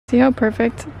See how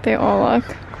perfect they all look?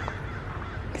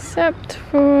 Except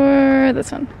for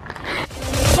this one.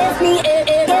 Give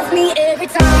me every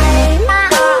time.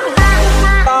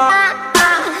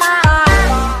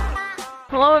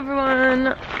 Hello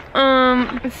everyone.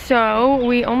 So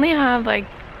we only have like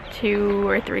 2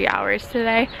 or 3 hours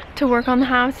today to work on the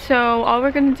house, so all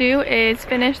we're gonna do is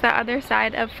finish the other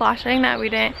side of flashing that we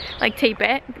didn't, like tape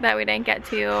it, that we didn't get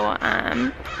to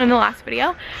in the last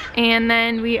video, and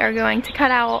then we are going to cut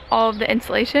out all of the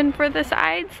insulation for the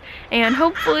sides and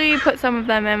hopefully put some of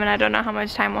them in, and I don't know how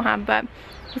much time we'll have, but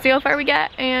we'll see how far we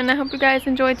get. And I hope you guys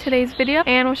enjoyed today's video,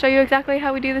 and we'll show you exactly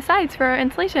how we do the sides for our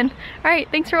insulation. All right,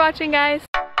 thanks for watching, guys.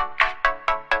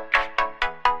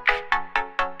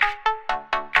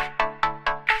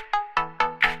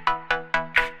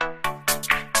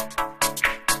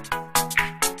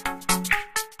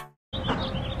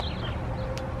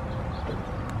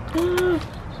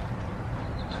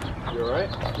 You alright?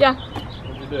 Yeah.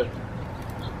 What'd you do?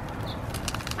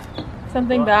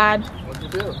 Something bad. What'd you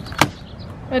do?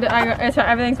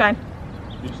 Everything's fine.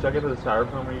 You stuck it to the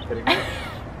styrofoam? Are you kidding me?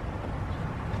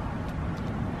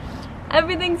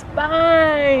 Everything's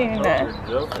fine. Oh,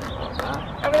 you're joking about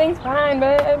that. Everything's fine,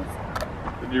 babes.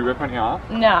 Did you rip any off?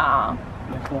 No.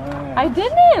 Why? I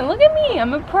didn't. Look at me.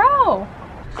 I'm a pro.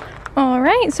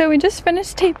 Alright, so we just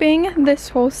finished taping this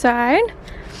whole side.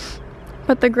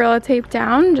 Put the Gorilla Tape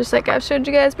down, just like I've showed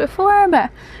you guys before,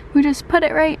 but we just put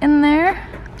it right in there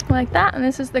like that. And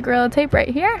this is the Gorilla Tape right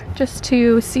here, just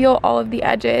to seal all of the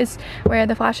edges where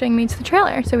the flashing meets the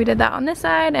trailer. So we did that on this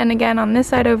side, and again on this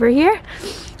side over here.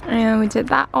 And we did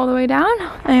that all the way down.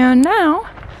 And now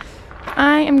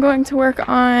I am going to work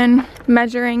on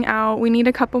measuring out. We need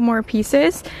a couple more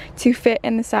pieces to fit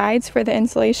in the sides for the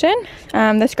insulation.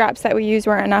 The scraps that we used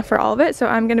weren't enough for all of it, so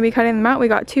I'm going to be cutting them out. We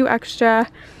got 2 extra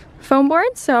foam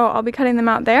boards, so I'll be cutting them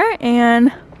out there.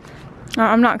 And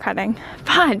I'm not cutting.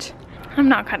 Fudge! I'm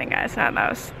not cutting, guys. That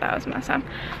was messed up.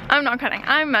 I'm not cutting.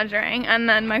 I'm measuring, and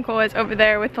then Michael is over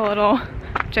there with the little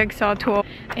jigsaw tool,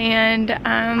 and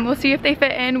we'll see if they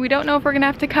fit in. We don't know if we're gonna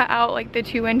have to cut out like the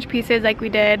 2-inch pieces like we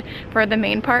did for the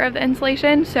main part of the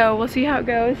insulation, so we'll see how it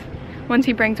goes once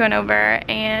he brings one over.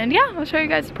 And yeah, I'll show you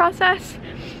guys the process,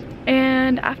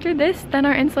 and after this then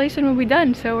our insulation will be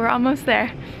done, so we're almost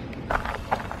there.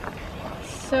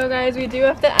 So guys, we do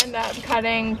have to end up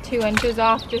cutting 2 inches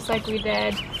off just like we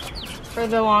did for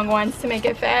the long ones to make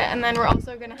it fit, and then we're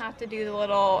also gonna have to do the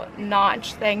little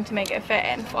notch thing to make it fit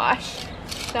and flush.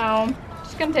 So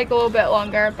it's gonna take a little bit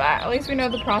longer, but at least we know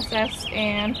the process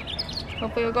and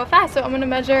hopefully it'll go fast. So I'm gonna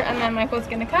measure, and then Michael's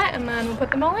gonna cut, and then we'll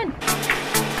put them all in.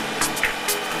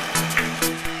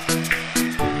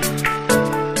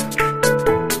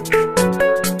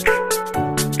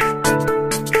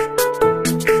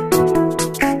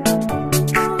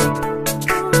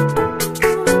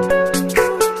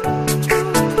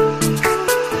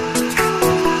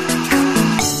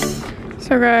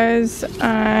 So guys,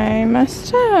 I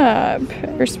messed up.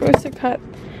 We're supposed to cut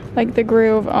like the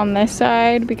groove on this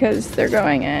side because they're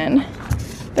going in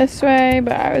this way,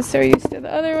 but I was so used to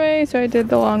the other way, so I did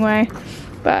the long way.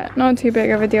 But not too big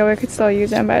of a deal, we could still use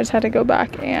them, but I just had to go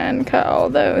back and cut all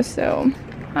those, so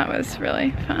that was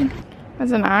really fun. It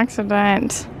was an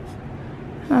accident.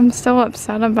 I'm still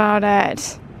upset about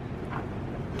it.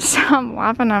 Stop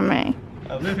laughing at me.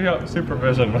 I'll leave you out in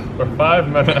supervision for 5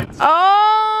 minutes. Oh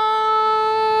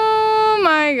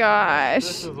my gosh.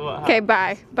 This is what okay,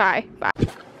 bye.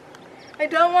 I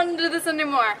don't want to do this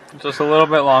anymore. Just a little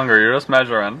bit longer, you're just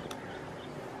measuring.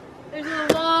 There's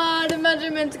a lot of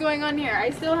measurements going on here.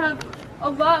 I still have a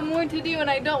lot more to do,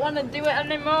 and I don't want to do it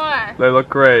anymore. They look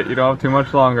great, you don't have too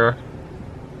much longer.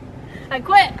 I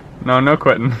quit. No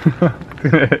quitting.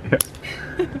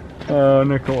 Oh,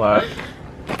 Nicolette.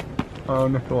 Oh,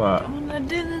 Nicolette. I don't want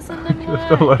to do this anymore.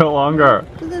 Just a little longer.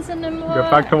 Do this anymore. Get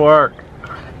back to work.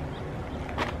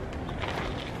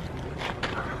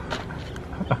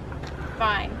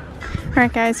 Fine.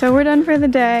 Alright guys, so we're done for the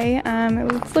day.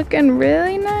 It's looking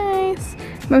really nice.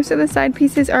 Most of the side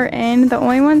pieces are in. The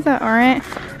only ones that aren't,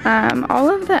 all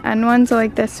of the end ones are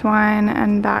like this one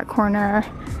and that corner,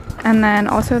 and then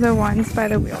also the ones by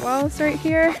the wheel wells right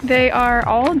here. They are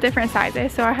all different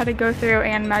sizes, so I had to go through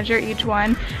and measure each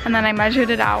one, and then I measured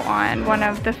it out on one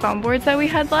of the foam boards that we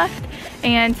had left.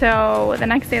 And so the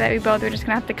next day that we build, we're just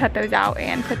gonna have to cut those out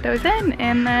and put those in,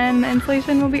 and then the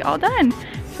insulation will be all done.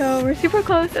 So we're super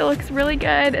close, it looks really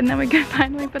good, and then we can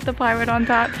finally put the plywood on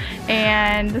top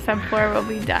and the subfloor will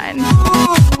be done.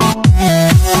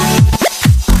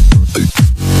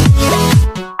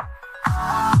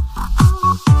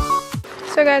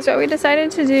 So guys, what we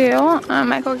decided to do,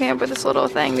 Michael came up with this little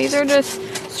thing. These are just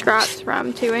scraps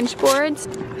from 2-inch boards.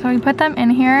 So we put them in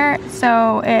here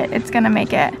so it's gonna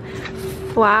make it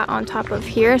flat on top of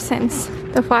here since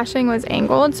the flashing was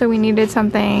angled, so we needed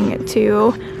something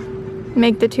to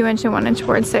make the 2-inch and 1-inch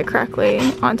boards sit correctly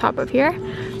on top of here.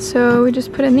 So we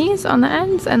just put in these on the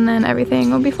ends and then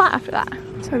everything will be flat after that.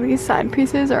 So these side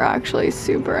pieces are actually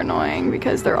super annoying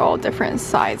because they're all different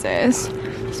sizes.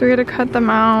 So we had to cut them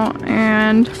out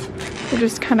and they're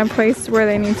just kind of placed where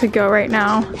they need to go right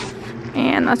now.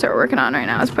 And that's what we're working on right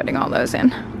now, is putting all those in.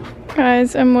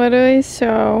 Guys, I'm literally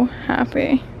so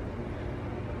happy.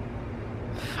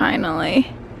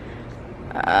 Finally.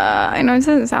 I know it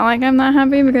doesn't sound like I'm not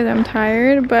happy because I'm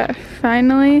tired, but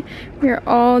finally we're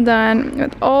all done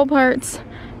with all parts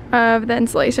of the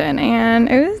installation. And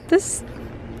this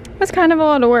was kind of a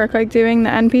lot of work, like doing the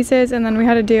end pieces, and then we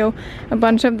had to do a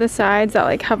bunch of the sides that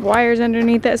like have wires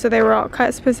underneath it, so they were all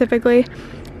cut specifically.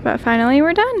 But finally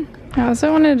we're done. I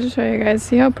also wanted to show you guys,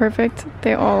 see how perfect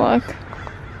they all look,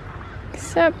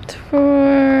 except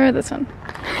for this one.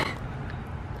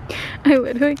 I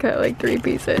literally cut like 3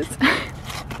 pieces.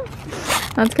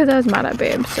 That's because I was mad at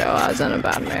Babe, so I was in a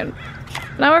bad mood.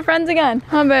 Now we're friends again,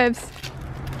 huh, babes?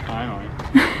 Finally.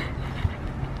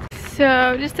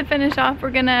 So just to finish off, we're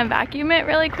gonna vacuum it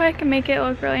really quick and make it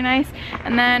look really nice.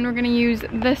 And then we're gonna use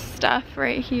this stuff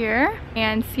right here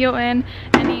and seal in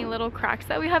any little cracks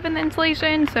that we have in the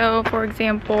insulation. So for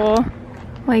example,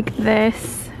 like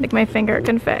this, like my finger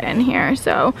can fit in here.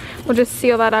 So we'll just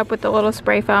seal that up with the little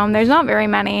spray foam. There's not very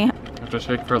many. You have to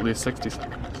shake for at least 60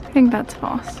 seconds. I think that's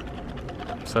false.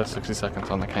 It says 60 seconds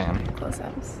on the can.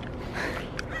 Close-ups.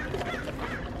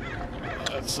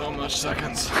 That's so much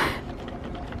seconds.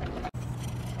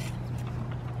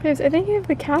 Babes, I think you have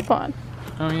the cap on.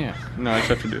 Oh yeah. No, I just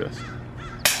have to do this.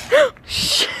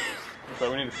 Shh. But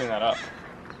we need to clean that up.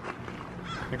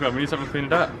 Nicola, we need something to clean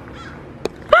it up.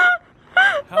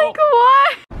 Like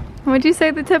what? What'd you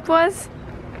say the tip was?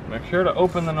 Make sure to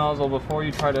open the nozzle before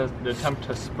you try to attempt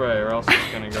to spray, or else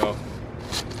it's gonna go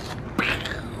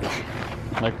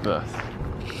like this.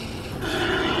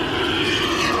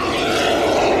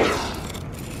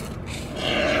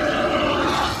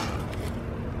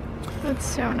 That's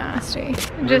so nasty.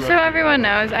 Just so everyone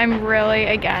knows, I'm really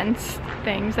against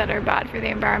things that are bad for the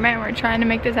environment. We're trying to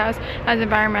make this house as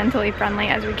environmentally friendly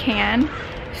as we can.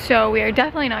 So we are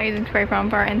definitely not using spray foam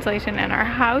for our insulation in our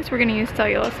house. We're gonna use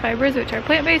cellulose fibers, which are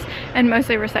plant-based and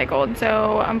mostly recycled.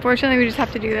 So unfortunately, we just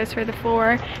have to do this for the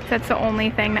floor. That's the only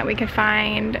thing that we could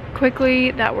find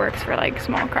quickly that works for like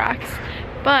small cracks.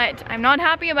 But I'm not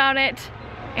happy about it,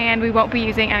 and we won't be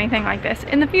using anything like this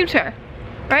in the future.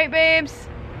 Right, babes?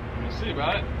 We'll see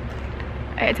about it.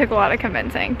 It took a lot of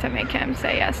convincing to make him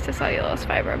say yes to cellulose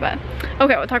fiber, but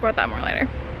okay, we'll talk about that more later.